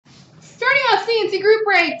CNC group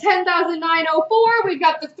break 10,904. We've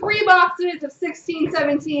got the 3 boxes of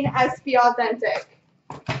 1617 SP Authentic.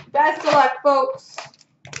 Best of luck, folks.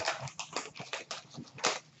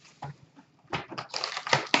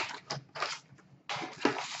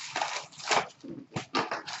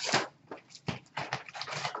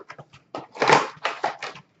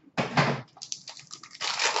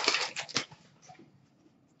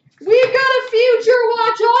 We've got a Future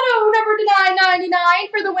Watch Auto, number to 999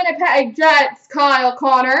 for the Winnipeg Jets, Kyle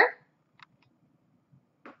Connor.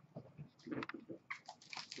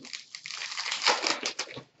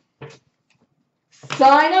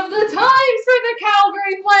 Sign of the times for the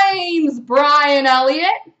Calgary Flames, Brian Elliott.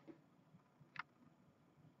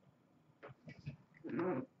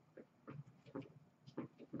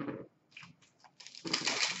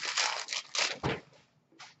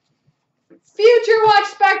 Future Watch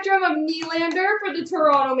Spectrum of Nylander for the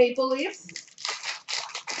Toronto Maple Leafs.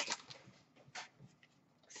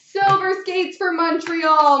 Silver Skates for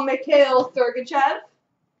Montreal, Mikhail Sergachev.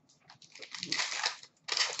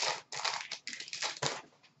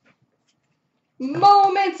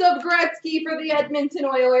 Moments of Gretzky for the Edmonton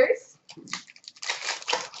Oilers.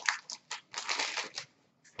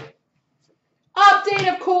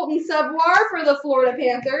 Update of Colton Savoie for the Florida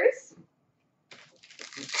Panthers.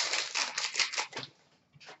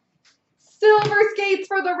 Silver Skates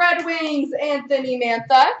for the Red Wings, Anthony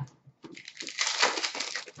Mantha.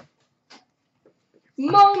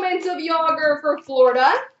 Moments of Yager for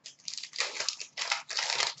Florida.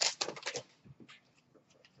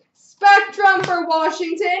 Spectrum for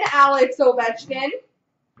Washington, Alex Ovechkin.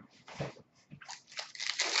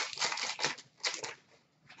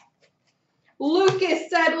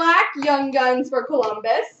 Lucas Sedlak, Young Guns for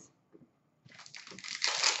Columbus.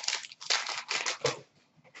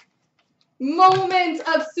 Moments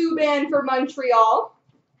of Subban for Montreal.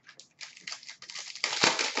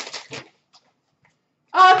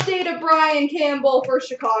 Update of Brian Campbell for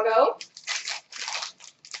Chicago.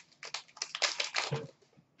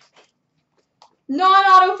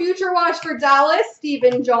 Non-auto Future Watch for Dallas,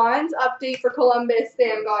 Stephen Johns. Update for Columbus,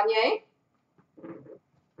 Sam Gagner.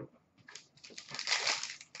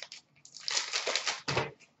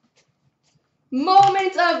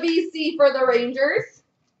 Moments of VC for the Rangers.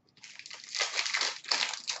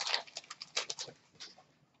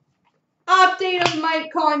 Update of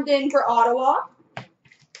Mike Condon for Ottawa.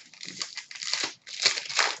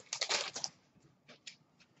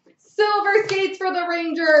 Silver Skates for the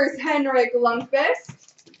Rangers, Henrik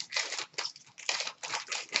Lundqvist.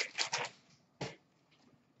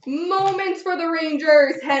 Moments for the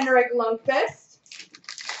Rangers, Henrik Lundqvist.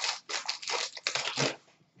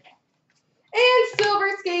 And Silver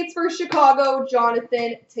Skates for Chicago,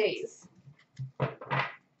 Jonathan Toews.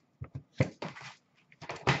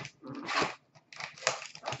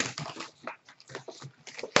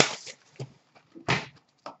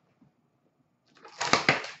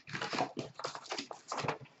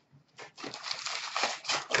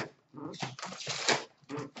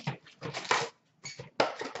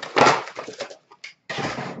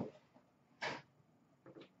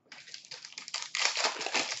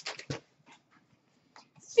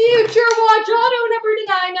 Future Watch Auto, number to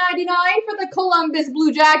 999 for the Columbus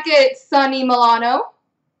Blue Jackets, Sonny Milano.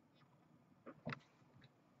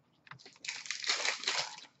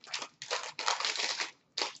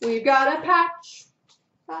 We've got a patch.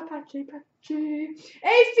 A Future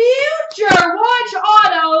Watch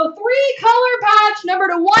Auto, 3-color patch, number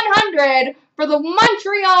to 100 for the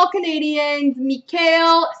Montreal Canadiens,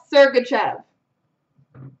 Mikhail Sergachev.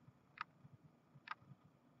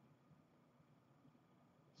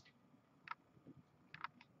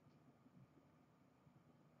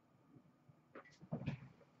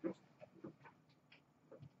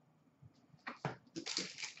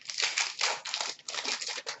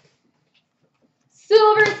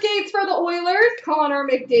 Silver Skates for the Oilers, Connor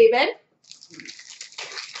McDavid.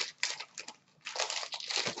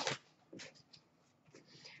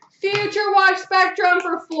 Future Watch Spectrum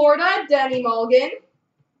for Florida, Denny Mulligan.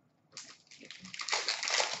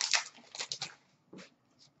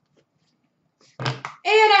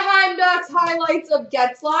 Anaheim Ducks highlights of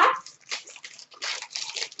Getzlaf.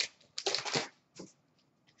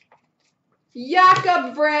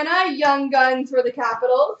 Jakob Vrana, Young Guns for the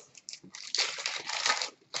Capitals.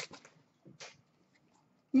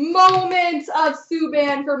 Moments of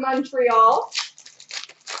Subban for Montreal.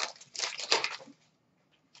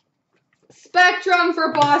 Spectrum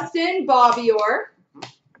for Boston, Bobby Orr.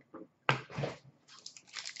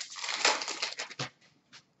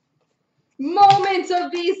 Moments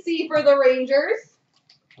of VC for the Rangers.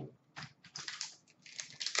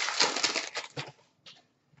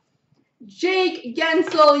 Jake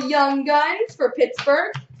Gensel Young Guns for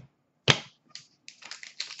Pittsburgh.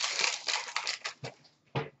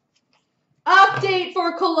 Update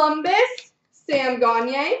for Columbus, Sam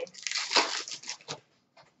Gagner.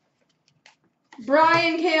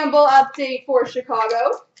 Brian Campbell update for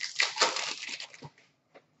Chicago.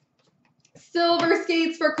 Silver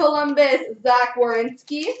skates for Columbus, Zach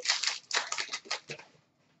Werenski.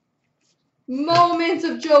 Moments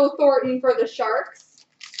of Joe Thornton for the Sharks.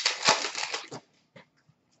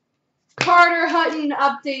 Carter Hutton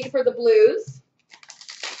update for the Blues.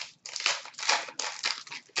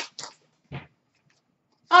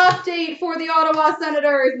 Update for the Ottawa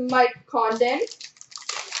Senators, Mike Condon.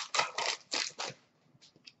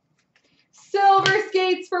 Silver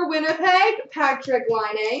skates for Winnipeg, Patrick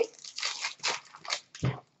Laine.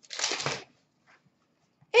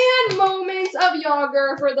 And moments of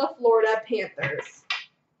Yager for the Florida Panthers.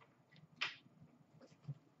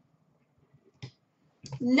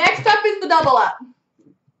 Next up is the double up.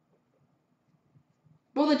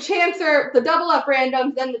 Well, the chancer, the double up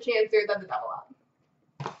randoms, then the chancer, then the double up.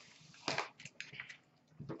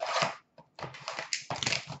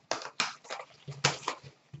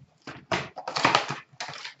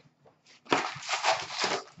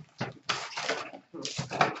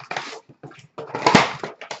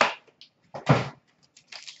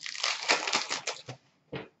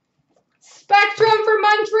 Spectrum for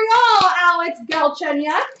Montreal, Alex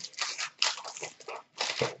Galchenyuk.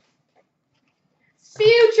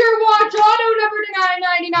 Future Watch Auto number to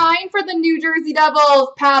 $9.99 for the New Jersey Devils,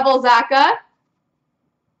 Pavel Zacha.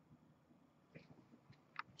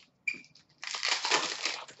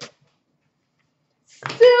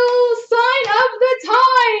 Still sign of the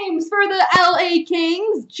times for the LA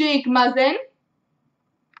Kings, Jake Muzzin.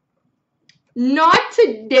 Not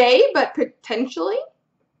today, but potentially.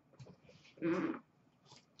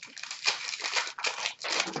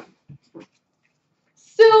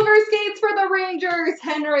 Silver skates for the Rangers,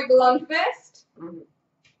 Henrik Lundqvist.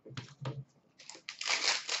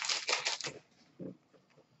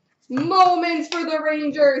 Moments for the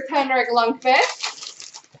Rangers, Henrik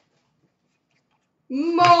Lundqvist.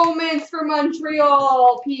 Moments for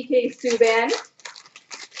Montreal, PK Subban.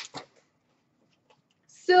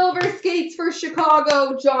 Silver skates for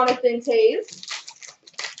Chicago, Jonathan Toews.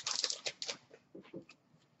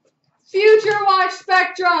 Future Watch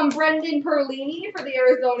Spectrum, Brendan Perlini for the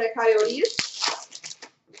Arizona Coyotes.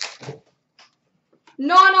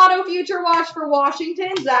 Non-auto Future Watch for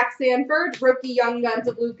Washington, Zach Sanford. Rookie Young Guns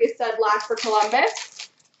of Lucas Sedlak for Columbus.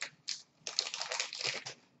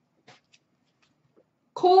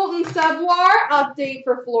 Colton Savoie, update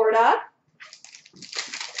for Florida.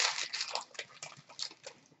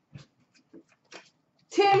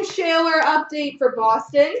 Tim Shaler, update for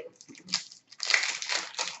Boston.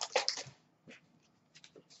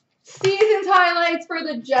 Seasons highlights for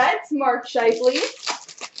the Jets, Mark Scheifele.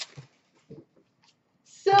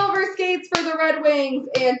 Silver skates for the Red Wings,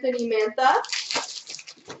 Anthony Mantha.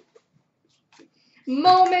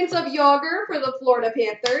 Moments of Yager for the Florida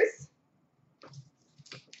Panthers.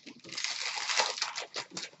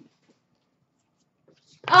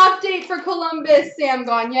 Update for Columbus, Sam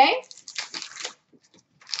Gagner.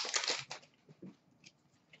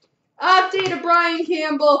 Update of Brian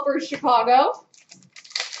Campbell for Chicago.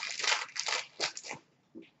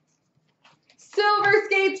 Silver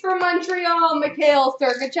skates for Montreal, Mikhail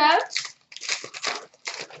Sergachev.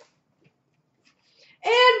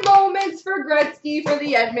 And moments for Gretzky for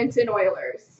the Edmonton Oilers.